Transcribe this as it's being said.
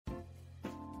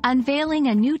Unveiling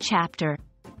a new chapter.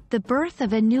 The birth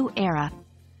of a new era.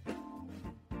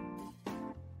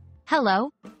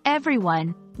 Hello,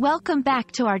 everyone. Welcome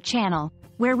back to our channel,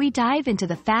 where we dive into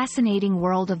the fascinating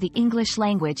world of the English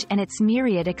language and its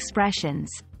myriad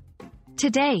expressions.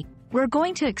 Today, we're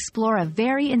going to explore a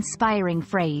very inspiring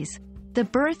phrase, the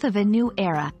birth of a new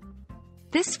era.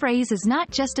 This phrase is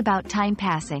not just about time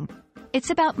passing.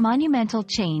 It's about monumental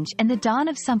change and the dawn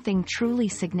of something truly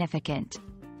significant.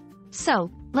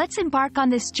 So, let's embark on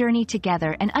this journey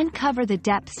together and uncover the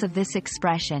depths of this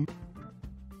expression.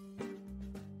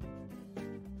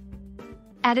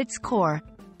 At its core,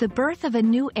 the birth of a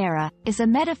new era is a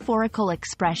metaphorical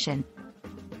expression.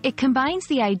 It combines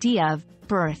the idea of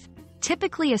birth,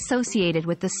 typically associated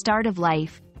with the start of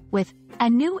life, with a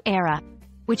new era,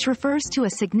 which refers to a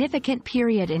significant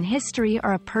period in history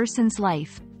or a person's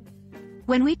life.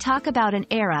 When we talk about an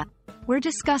era, we're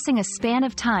discussing a span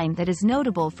of time that is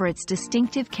notable for its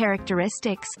distinctive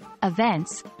characteristics,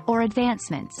 events, or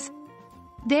advancements.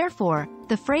 Therefore,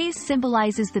 the phrase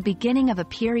symbolizes the beginning of a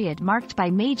period marked by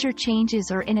major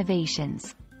changes or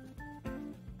innovations.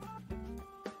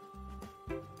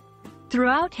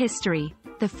 Throughout history,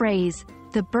 the phrase,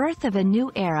 the birth of a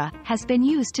new era, has been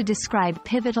used to describe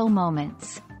pivotal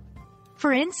moments.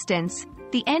 For instance,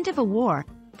 the end of a war,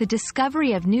 the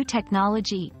discovery of new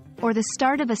technology, or the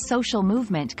start of a social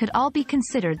movement could all be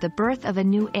considered the birth of a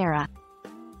new era.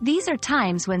 These are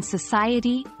times when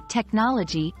society,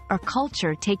 technology, or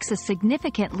culture takes a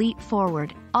significant leap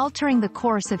forward, altering the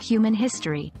course of human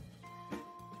history.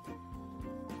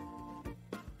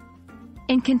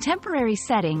 In contemporary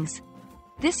settings,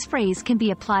 this phrase can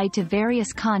be applied to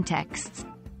various contexts,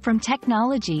 from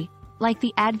technology, like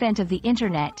the advent of the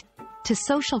internet, to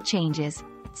social changes,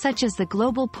 such as the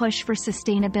global push for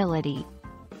sustainability.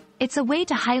 It's a way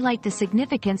to highlight the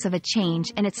significance of a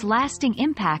change and its lasting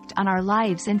impact on our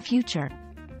lives and future.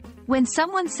 When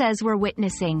someone says we're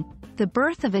witnessing the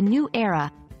birth of a new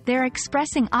era, they're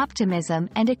expressing optimism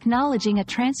and acknowledging a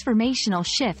transformational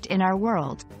shift in our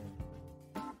world.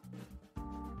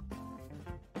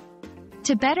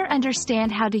 To better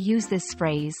understand how to use this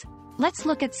phrase, let's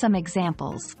look at some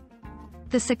examples.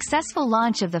 The successful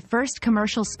launch of the first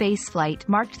commercial spaceflight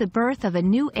marked the birth of a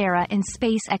new era in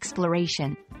space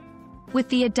exploration. With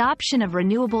the adoption of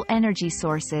renewable energy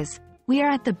sources, we are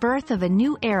at the birth of a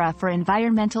new era for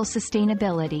environmental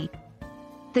sustainability.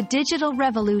 The digital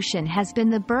revolution has been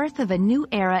the birth of a new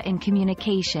era in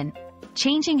communication,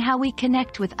 changing how we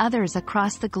connect with others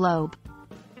across the globe.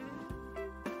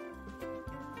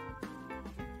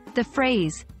 The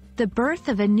phrase, the birth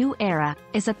of a new era,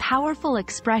 is a powerful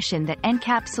expression that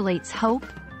encapsulates hope,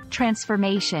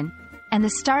 transformation, and the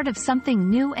start of something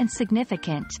new and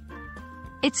significant.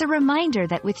 It's a reminder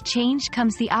that with change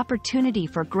comes the opportunity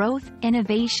for growth,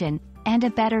 innovation, and a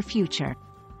better future.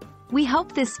 We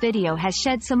hope this video has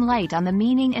shed some light on the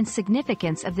meaning and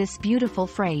significance of this beautiful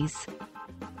phrase.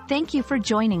 Thank you for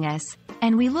joining us,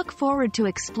 and we look forward to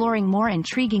exploring more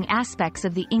intriguing aspects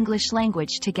of the English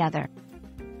language together.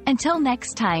 Until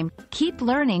next time, keep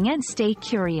learning and stay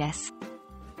curious.